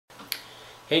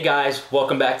Hey guys,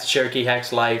 welcome back to Cherokee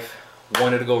Hacks Life.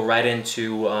 Wanted to go right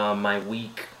into my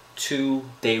week 2,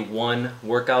 day 1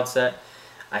 workout set.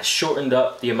 I shortened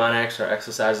up the amount of extra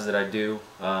exercises that I do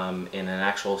in an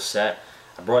actual set.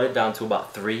 I brought it down to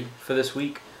about 3 for this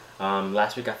week.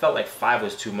 Last week I felt like 5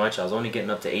 was too much. I was only getting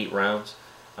up to 8 rounds.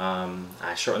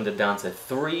 I shortened it down to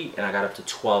 3 and I got up to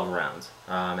 12 rounds.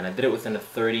 And I did it within a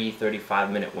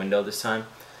 30-35 minute window this time.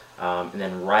 And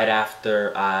then right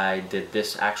after I did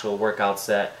this actual workout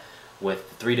set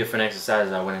with 3 different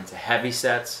exercises, I went into heavy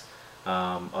sets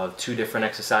of 2 different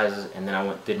exercises, and then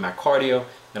I did my cardio,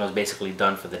 and I was basically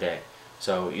done for the day.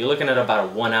 So you're looking at about a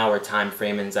 1 hour time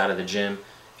frame inside of the gym.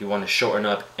 If you want to shorten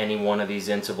up any one of these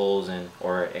intervals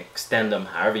or extend them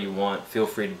however you want, feel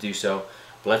free to do so.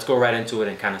 But let's go right into it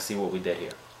and kind of see what we did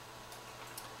here.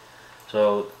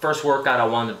 So first workout I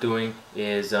wound up doing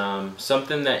is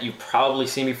something that you've probably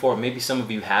seen before, maybe some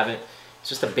of you haven't. It's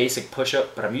just a basic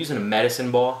push-up, but I'm using a medicine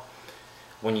ball.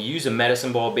 When you use a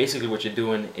medicine ball, basically what you're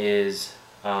doing is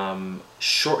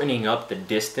shortening up the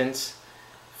distance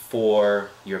for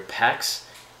your pecs,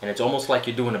 and it's almost like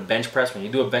you're doing a bench press. When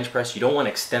you do a bench press, you don't want to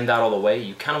extend out all the way.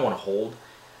 You kind of want to hold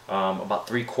about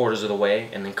 3/4 of the way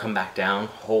and then come back down.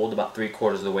 Hold about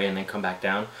 3/4 of the way and then come back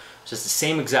down. So it's the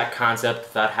same exact concept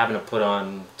without having to put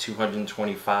on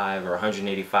 225 or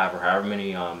 185 or however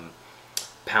many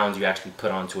pounds you actually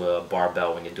put onto a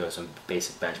barbell when you're doing some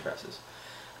basic bench presses.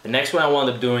 The next one I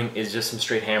wound up doing is just some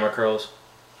straight hammer curls.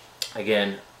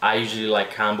 Again, I usually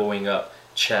like comboing up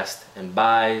chest and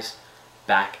buys,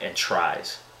 back and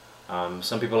tries.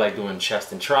 Some people like doing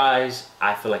chest and tries.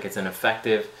 I feel like it's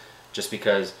ineffective just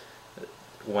because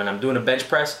when I'm doing a bench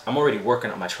press, I'm already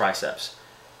working on my triceps.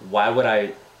 Why would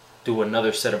I do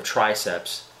another set of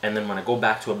triceps and then when I go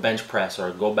back to a bench press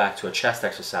or go back to a chest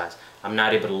exercise, I'm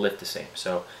not able to lift the same?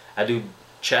 So I do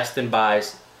chest and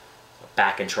buys,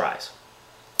 back and tries.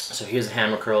 So here's the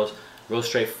hammer curls, real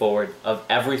straightforward. Of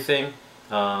everything,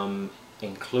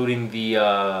 including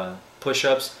the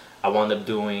push-ups, I wound up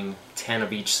doing 10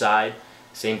 of each side.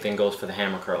 Same thing goes for the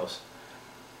hammer curls.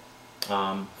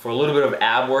 For a little bit of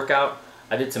ab workout,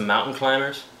 I did some mountain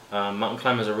climbers. Mountain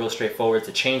climbers are real straightforward.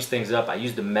 To change things up, I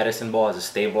used the medicine ball as a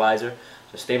stabilizer.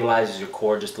 So it stabilizes your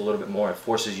core just a little bit more. It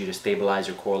forces you to stabilize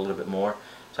your core a little bit more.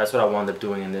 So that's what I wound up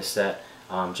doing in this set.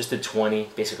 Just did 20,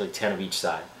 basically 10 of each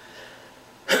side.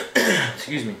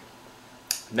 Excuse me.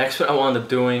 Next, what I wound up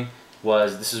doing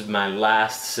was, this is my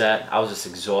last set. I was just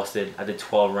exhausted. I did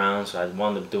 12 rounds, so I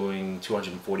wound up doing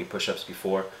 240 push-ups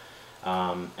before.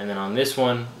 And then on this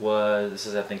one this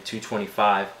is I think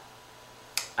 225.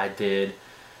 I did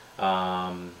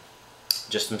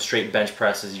just some straight bench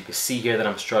presses. You can see here that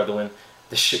I'm struggling.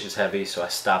 This shit was heavy, so I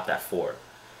stopped at 4.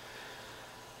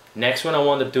 Next one I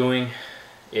wound up doing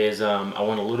is I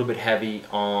went a little bit heavy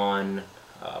on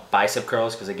bicep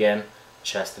curls, because again,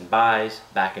 chest and buys,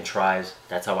 back and tries.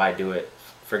 That's how I do it.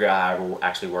 Figure out how it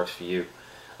actually works for you.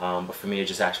 But for me, it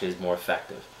just actually is more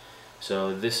effective.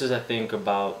 So this is I think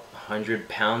about 100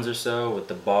 pounds or so. With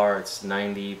the bar, it's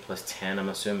 90 plus 10, I'm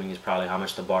assuming, is probably how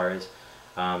much the bar is.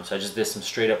 So I just did some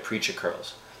straight up preacher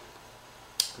curls.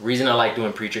 The reason I like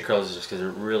doing preacher curls is just because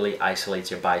it really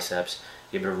isolates your biceps.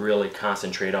 You're able to really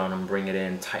concentrate on them, bring it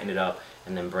in, tighten it up,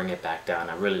 and then bring it back down.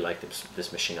 I really like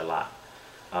this machine a lot.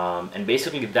 And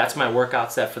basically that's my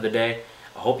workout set for the day.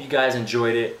 I hope you guys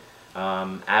enjoyed it.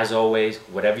 As always,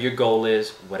 whatever your goal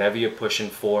is, whatever you're pushing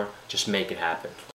for, just make it happen.